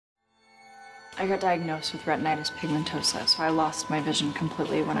I got diagnosed with retinitis pigmentosa, so I lost my vision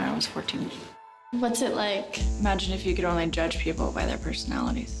completely when I was 14. What's it like? Imagine if you could only judge people by their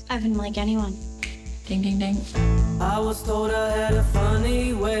personalities. I wouldn't like anyone. Ding, ding, ding. I was told I had a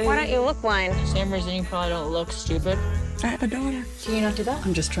funny way. Why don't you look blind? Same reason you probably don't look stupid. I have a daughter. Can you not do that?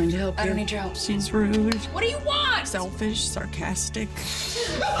 I'm just trying to help you. I don't need your help. She's rude. What do you want? Selfish, sarcastic.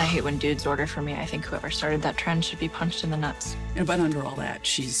 I hate when dudes order for me. I think whoever started that trend should be punched in the nuts. But under all that,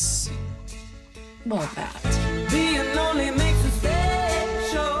 she's, well, that. Being lonely makes you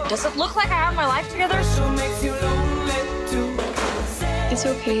special. Does it look like I have my life together? So makes you lonely too. It's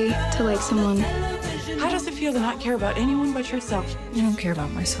okay to like someone. How does it feel to not care about anyone but yourself? I don't care about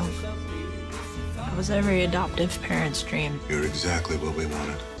myself. That was every adoptive parent's dream. You're exactly what we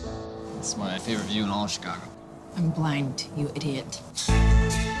wanted. It's my favorite view in all of Chicago. I'm blind, you idiot.